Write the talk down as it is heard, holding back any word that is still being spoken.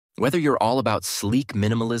Whether you're all about sleek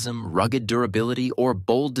minimalism, rugged durability, or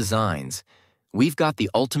bold designs, we've got the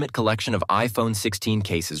ultimate collection of iPhone 16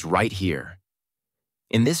 cases right here.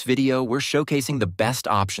 In this video, we're showcasing the best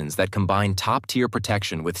options that combine top-tier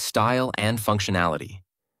protection with style and functionality.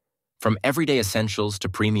 From everyday essentials to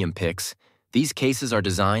premium picks, these cases are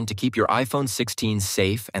designed to keep your iPhone 16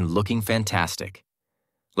 safe and looking fantastic.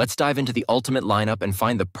 Let's dive into the ultimate lineup and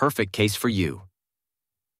find the perfect case for you.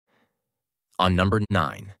 On number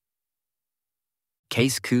 9.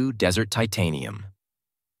 Case Q Desert Titanium.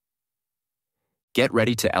 Get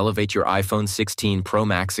ready to elevate your iPhone 16 Pro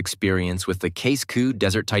Max experience with the Case Q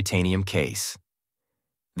Desert Titanium case.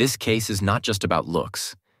 This case is not just about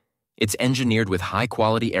looks. It's engineered with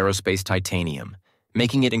high-quality aerospace titanium,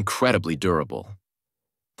 making it incredibly durable.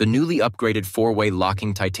 The newly upgraded 4-way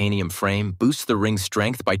locking titanium frame boosts the ring's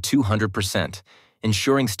strength by 200%,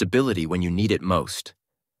 ensuring stability when you need it most.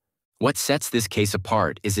 What sets this case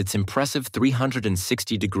apart is its impressive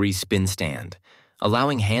 360-degree spin stand,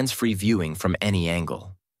 allowing hands-free viewing from any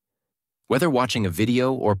angle. Whether watching a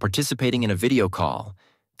video or participating in a video call,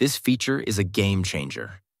 this feature is a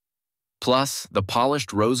game-changer. Plus, the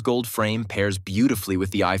polished rose gold frame pairs beautifully with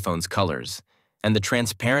the iPhone's colors, and the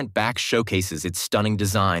transparent back showcases its stunning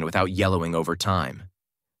design without yellowing over time.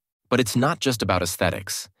 But it's not just about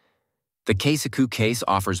aesthetics. The Case Q case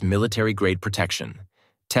offers military-grade protection,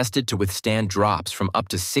 tested to withstand drops from up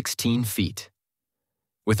to 16 feet.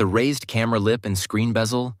 With a raised camera lip and screen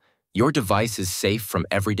bezel, your device is safe from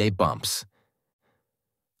everyday bumps.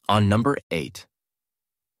 On number 8.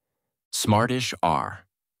 Smartish R.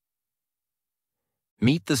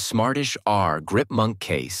 Meet the Smartish R Grip Monk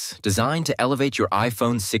case, designed to elevate your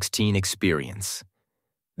iPhone 16 experience.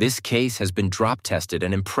 This case has been drop-tested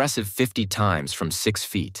an impressive 50 times from 6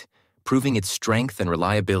 feet, proving its strength and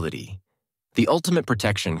reliability. The ultimate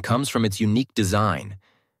protection comes from its unique design,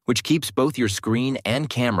 which keeps both your screen and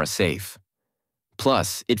camera safe.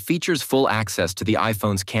 Plus, it features full access to the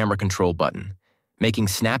iPhone's camera control button, making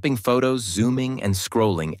snapping photos, zooming, and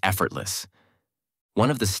scrolling effortless.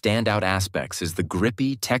 One of the standout aspects is the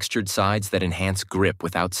grippy, textured sides that enhance grip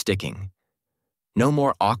without sticking. No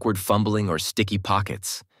more awkward fumbling or sticky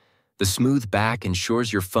pockets. The smooth back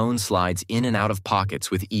ensures your phone slides in and out of pockets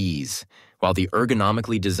with ease, while the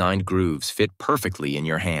ergonomically designed grooves fit perfectly in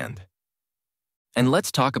your hand. And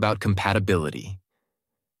let's talk about compatibility.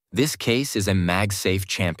 This case is a MagSafe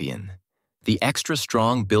champion. The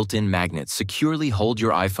extra-strong built-in magnets securely hold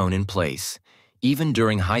your iPhone in place, even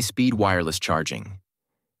during high-speed wireless charging.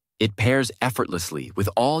 It pairs effortlessly with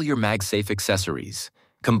all your MagSafe accessories,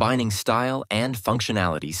 combining style and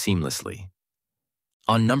functionality seamlessly.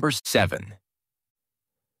 On number 7.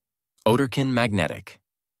 Odorkin Magnetic.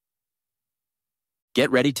 Get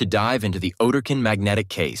ready to dive into the Odorkin Magnetic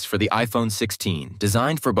case for the iPhone 16,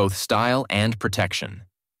 designed for both style and protection.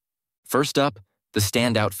 First up, the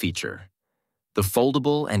standout feature: the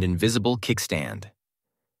foldable and invisible kickstand.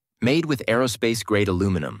 Made with aerospace-grade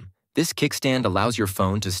aluminum, this kickstand allows your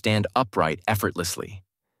phone to stand upright effortlessly.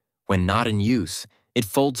 When not in use, it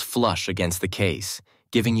folds flush against the case,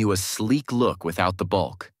 giving you a sleek look without the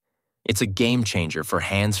bulk. It's a game-changer for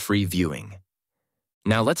hands-free viewing.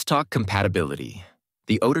 Now let's talk compatibility.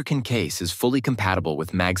 The Odorkin case is fully compatible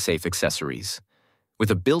with MagSafe accessories.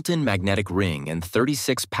 With a built-in magnetic ring and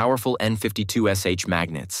 36 powerful N52SH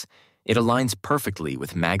magnets, it aligns perfectly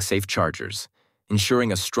with MagSafe chargers,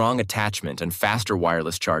 ensuring a strong attachment and faster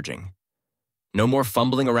wireless charging. No more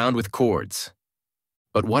fumbling around with cords.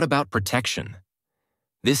 But what about protection?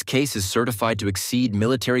 This case is certified to exceed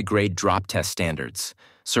military-grade drop test standards,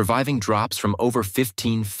 surviving drops from over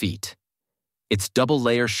 15 feet. Its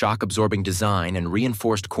double-layer shock-absorbing design and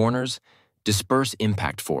reinforced corners disperse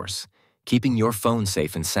impact force, keeping your phone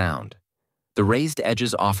safe and sound. The raised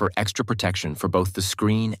edges offer extra protection for both the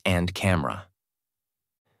screen and camera.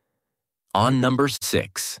 On number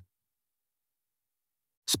 6.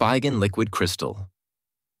 Spigen Liquid Crystal.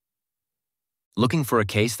 Looking for a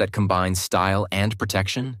case that combines style and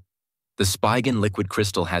protection? The Spigen Liquid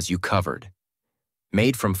Crystal has you covered.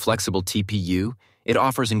 Made from flexible TPU, it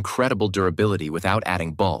offers incredible durability without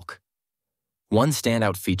adding bulk. One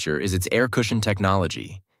standout feature is its air cushion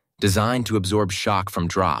technology, designed to absorb shock from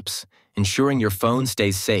drops, ensuring your phone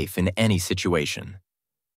stays safe in any situation.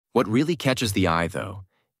 What really catches the eye, though,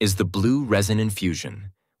 is the blue resin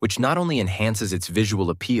infusion, which not only enhances its visual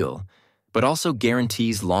appeal, but also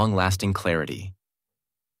guarantees long-lasting clarity.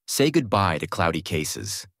 Say goodbye to cloudy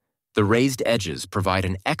cases. The raised edges provide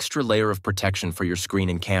an extra layer of protection for your screen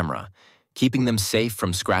and camera, keeping them safe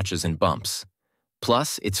from scratches and bumps.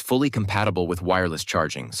 Plus, it's fully compatible with wireless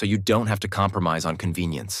charging, so you don't have to compromise on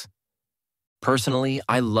convenience. Personally,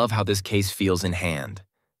 I love how this case feels in hand.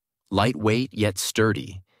 Lightweight yet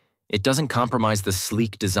sturdy, it doesn't compromise the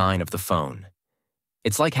sleek design of the phone.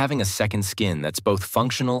 It's like having a second skin that's both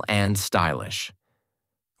functional and stylish.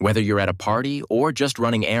 Whether you're at a party or just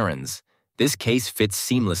running errands, this case fits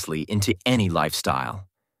seamlessly into any lifestyle.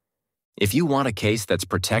 If you want a case that's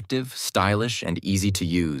protective, stylish, and easy to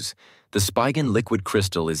use, the Spigen Liquid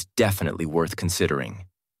Crystal is definitely worth considering.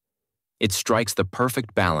 It strikes the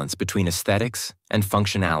perfect balance between aesthetics and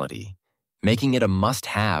functionality, making it a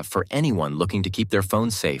must-have for anyone looking to keep their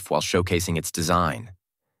phone safe while showcasing its design.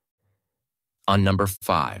 On number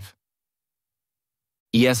 5.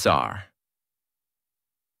 ESR.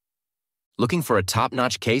 Looking for a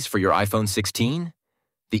top-notch case for your iPhone 16?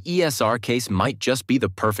 The ESR case might just be the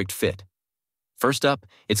perfect fit. First up,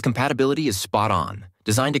 its compatibility is spot on,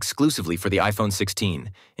 designed exclusively for the iPhone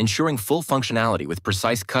 16, ensuring full functionality with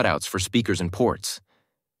precise cutouts for speakers and ports.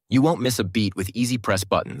 You won't miss a beat with easy press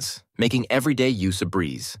buttons, making everyday use a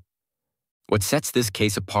breeze. What sets this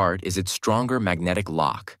case apart is its stronger magnetic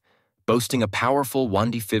lock, boasting a powerful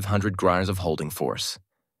 1D500 grams of holding force.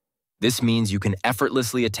 This means you can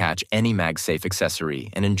effortlessly attach any MagSafe accessory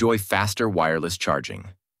and enjoy faster wireless charging.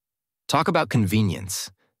 Talk about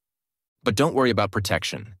convenience. But don't worry about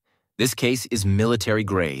protection. This case is military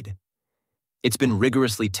grade. It's been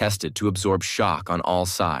rigorously tested to absorb shock on all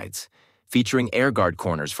sides, featuring air guard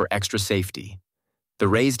corners for extra safety. The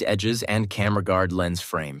raised edges and camera guard lens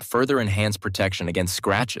frame further enhance protection against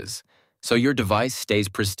scratches, so your device stays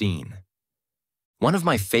pristine. One of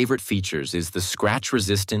my favorite features is the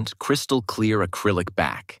scratch-resistant, crystal-clear acrylic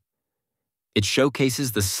back. It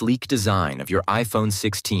showcases the sleek design of your iPhone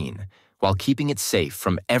 16 while keeping it safe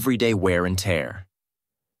from everyday wear and tear.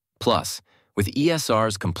 Plus, with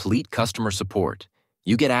ESR's complete customer support,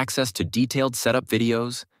 you get access to detailed setup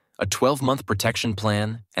videos, a 12-month protection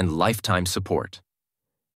plan, and lifetime support.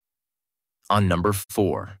 On number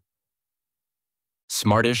 4.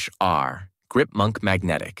 Smartish R Grip Monk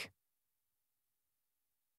Magnetic.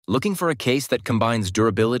 Looking for a case that combines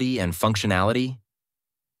durability and functionality?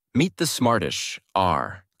 Meet the Smartish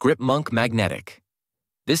R Grip Monk Magnetic.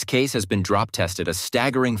 This case has been drop tested a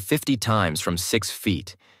staggering 50 times from 6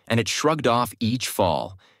 feet, and it shrugged off each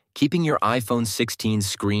fall, keeping your iPhone 16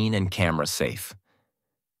 screen and camera safe.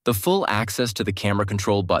 The full access to the camera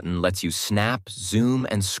control button lets you snap, zoom,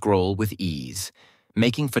 and scroll with ease,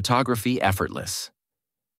 making photography effortless.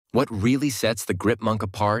 What really sets the Grip Monk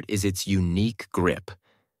apart is its unique grip.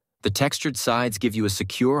 The textured sides give you a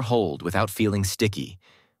secure hold without feeling sticky,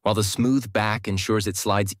 while the smooth back ensures it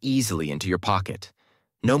slides easily into your pocket.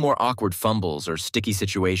 No more awkward fumbles or sticky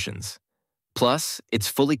situations. Plus, it's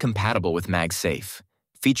fully compatible with MagSafe,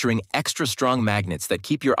 featuring extra strong magnets that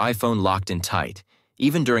keep your iPhone locked in tight,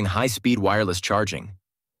 even during high-speed wireless charging.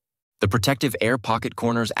 The protective air pocket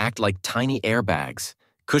corners act like tiny airbags,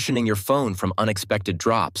 cushioning your phone from unexpected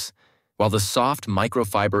drops, while the soft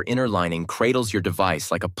microfiber inner lining cradles your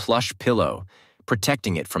device like a plush pillow,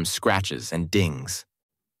 protecting it from scratches and dings.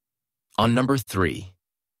 On number 3.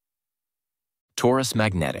 Taurus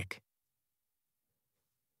Magnetic.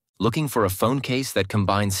 Looking for a phone case that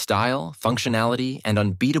combines style, functionality, and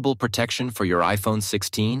unbeatable protection for your iPhone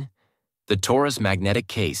 16? The Taurus Magnetic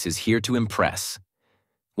case is here to impress.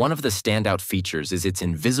 One of the standout features is its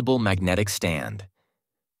invisible magnetic stand.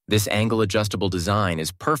 This angle-adjustable design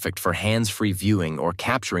is perfect for hands-free viewing or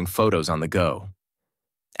capturing photos on the go.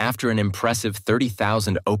 After an impressive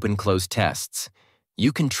 30,000 open-close tests,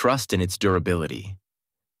 you can trust in its durability.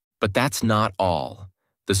 But that's not all.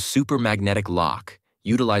 The super magnetic lock,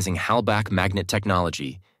 utilizing Halbach magnet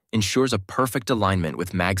technology, ensures a perfect alignment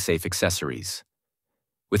with MagSafe accessories.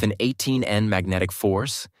 With an 18N magnetic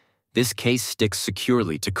force, this case sticks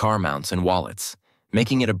securely to car mounts and wallets,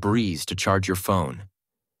 making it a breeze to charge your phone.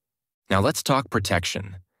 Now let's talk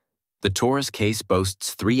protection. The Taurus case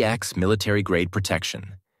boasts 3x military-grade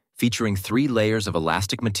protection, featuring 3 layers of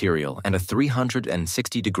elastic material and a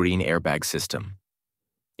 360-degree airbag system.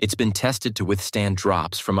 It's been tested to withstand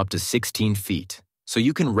drops from up to 16 feet, so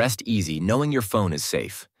you can rest easy knowing your phone is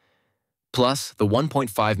safe. Plus, the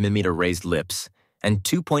 1.5mm raised lips and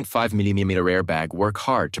 2.5mm airbag work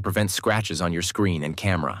hard to prevent scratches on your screen and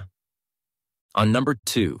camera. On number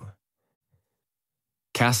 2.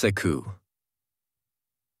 Kaseku.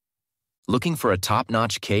 Looking for a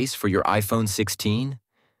top-notch case for your iPhone 16?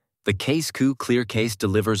 The Kaseku Clear Case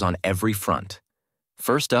delivers on every front.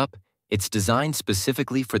 First up, it's designed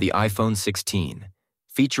specifically for the iPhone 16,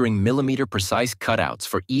 featuring millimeter-precise cutouts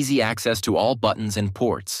for easy access to all buttons and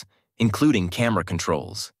ports, including camera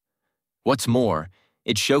controls. What's more,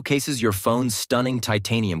 it showcases your phone's stunning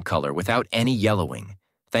titanium color without any yellowing,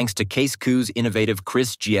 thanks to Case-Q's innovative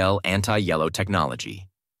Cris Gel anti-yellow technology.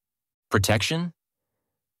 Protection?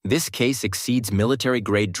 This case exceeds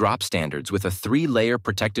military-grade drop standards with a 3-layer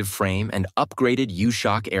protective frame and upgraded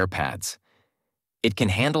U-Shock air pads. It can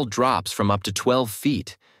handle drops from up to 12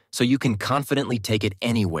 feet, so you can confidently take it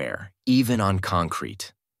anywhere, even on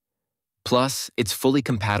concrete. Plus, it's fully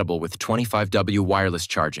compatible with 25W wireless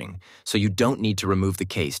charging, so you don't need to remove the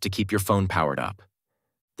case to keep your phone powered up.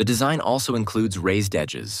 The design also includes raised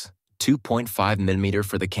edges, 2.5mm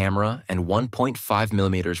for the camera and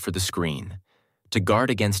 1.5mm for the screen, to guard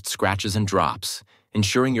against scratches and drops,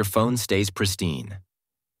 ensuring your phone stays pristine.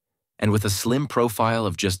 And with a slim profile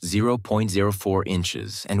of just 0.04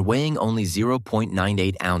 inches and weighing only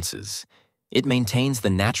 0.98 ounces, it maintains the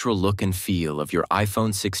natural look and feel of your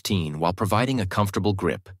iPhone 16 while providing a comfortable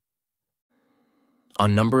grip.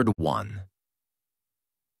 On numbered 1.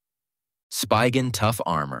 Spigen Tough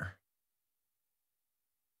Armor.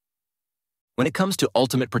 When it comes to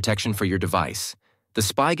ultimate protection for your device, the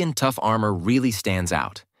Spigen Tough Armor really stands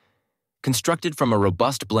out. Constructed from a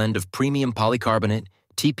robust blend of premium polycarbonate,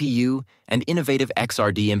 TPU, and innovative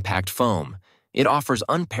XRD impact foam, it offers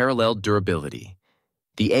unparalleled durability.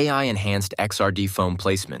 The AI-enhanced XRD foam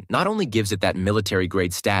placement not only gives it that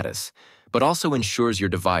military-grade status, but also ensures your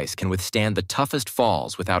device can withstand the toughest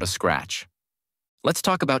falls without a scratch. Let's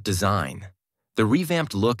talk about design. The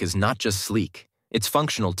revamped look is not just sleek, it's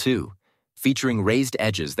functional too, featuring raised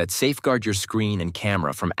edges that safeguard your screen and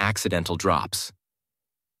camera from accidental drops.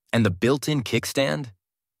 And the built-in kickstand?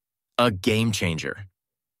 A game changer.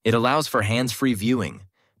 It allows for hands-free viewing,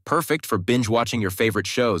 perfect for binge-watching your favorite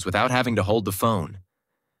shows without having to hold the phone.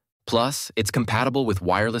 Plus, it's compatible with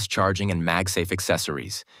wireless charging and MagSafe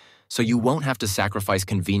accessories, so you won't have to sacrifice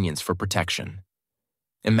convenience for protection.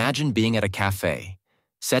 Imagine being at a cafe,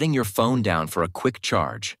 setting your phone down for a quick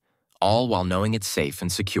charge, all while knowing it's safe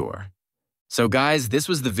and secure. So guys, this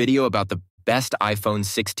was the video about the best iPhone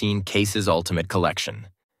 16 Cases Ultimate Collection.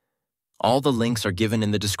 All the links are given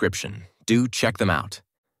in the description. Do check them out.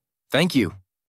 Thank you.